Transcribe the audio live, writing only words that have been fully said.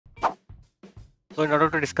So in order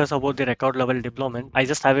to discuss about the record level deployment, I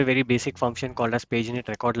just have a very basic function called as pageNet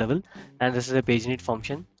record level, and this is a pageNet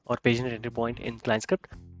function or pageNet entry point in ClientScript.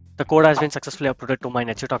 The code has been successfully uploaded to my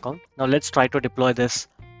NetSuite account. Now let's try to deploy this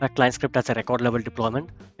ClientScript as a record level deployment.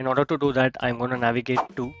 In order to do that, I'm going to navigate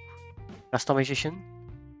to customization,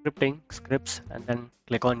 scripting, scripts, and then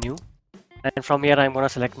click on new. And from here, I'm going to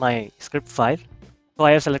select my script file. So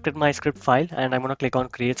I have selected my script file and I'm going to click on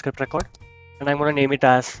create script record and I'm going to name it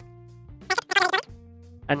as.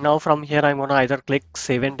 And now from here, I'm going to either click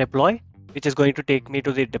save and deploy, which is going to take me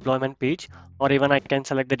to the deployment page, or even I can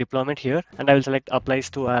select the deployment here and I will select applies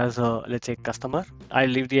to as let's say customer. I'll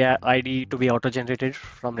leave the ID to be auto-generated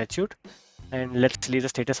from NetSuite and let's leave the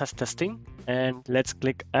status as testing and let's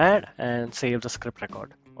click add and save the script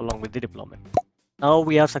record along with the deployment. Now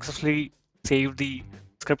we have successfully saved the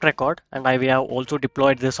script record and we have also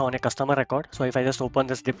deployed this on a customer record. So if I just open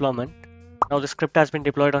this deployment, now the script has been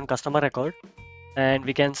deployed on customer record and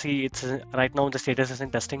we can see it's right now the status is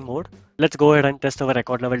in testing mode. Let's go ahead and test our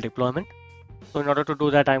record level deployment. So in order to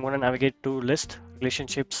do that, I'm going to navigate to list,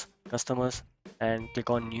 relationships, customers and click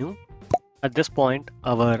on new. At this point,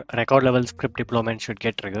 our record level script deployment should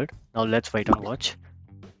get triggered. Now let's wait and watch.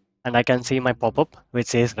 And I can see my pop-up which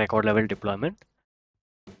says record level deployment.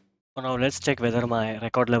 So now let's check whether my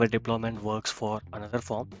record level deployment works for another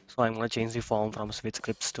form. So I'm going to change the form from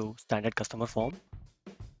SuiteScripts to standard customer form.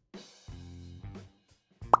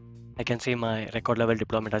 I can see my record level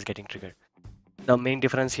deployment as getting triggered. The main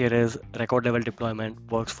difference here is record level deployment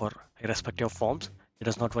works for irrespective forms. It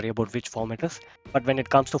does not worry about which form it is. But when it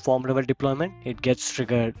comes to form level deployment, it gets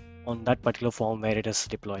triggered on that particular form where it is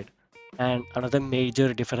deployed. And another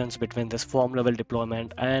major difference between this form level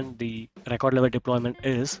deployment and the record level deployment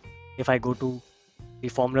is if I go to the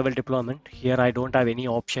form level deployment, here I don't have any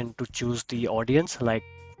option to choose the audience, like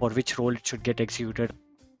for which role it should get executed.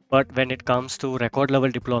 But when it comes to record level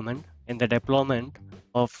deployment, in the deployment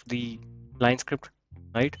of the ClientScript,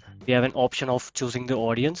 right, we have an option of choosing the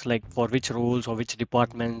audience, like for which roles or which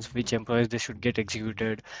departments, which employees they should get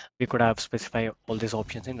executed. We could have specified all these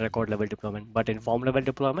options in record level deployment, but in form level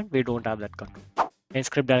deployment, we don't have that control. In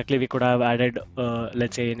script directly, we could have added,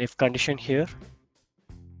 let's say, an if condition here.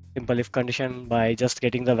 Simple if condition. By just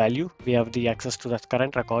getting the value, we have the access to the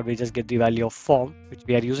current record. We just get the value of form which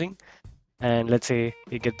we are using, and let's say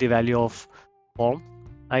we get the value of form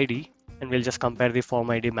ID, and we'll just compare the form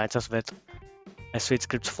ID matches with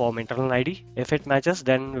SuiteScript's form internal ID. If it matches,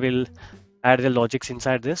 then we'll add the logics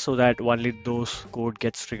inside this so that only those code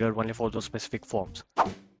gets triggered only for those specific forms.